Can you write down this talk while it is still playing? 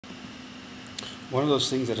One of those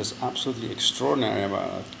things that is absolutely extraordinary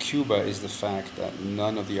about Cuba is the fact that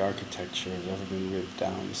none of the architecture has ever been ripped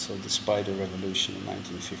down. So despite the revolution in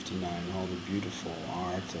 1959, all the beautiful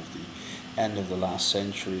art of the end of the last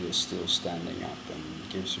century is still standing up and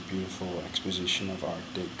gives a beautiful exposition of Art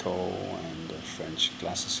Deco and French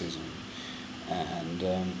classicism. And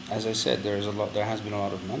as I said, there has been a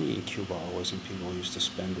lot of money in Cuba always, and people used to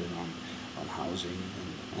spend it on housing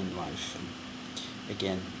and life. And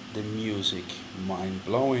again, the music, mind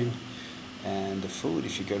blowing, and the food.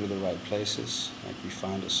 If you go to the right places, like we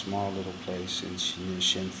found a small little place near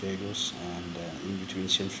Cienfuegos, and in between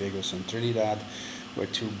Cienfuegos and Trinidad, where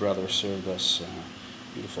two brothers served us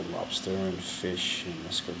beautiful lobster and fish and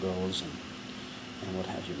escargots and what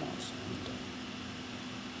have you not. And,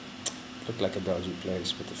 looked like a dodgy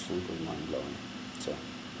place, but the food was mind blowing. So,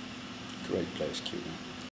 great place, Cuba.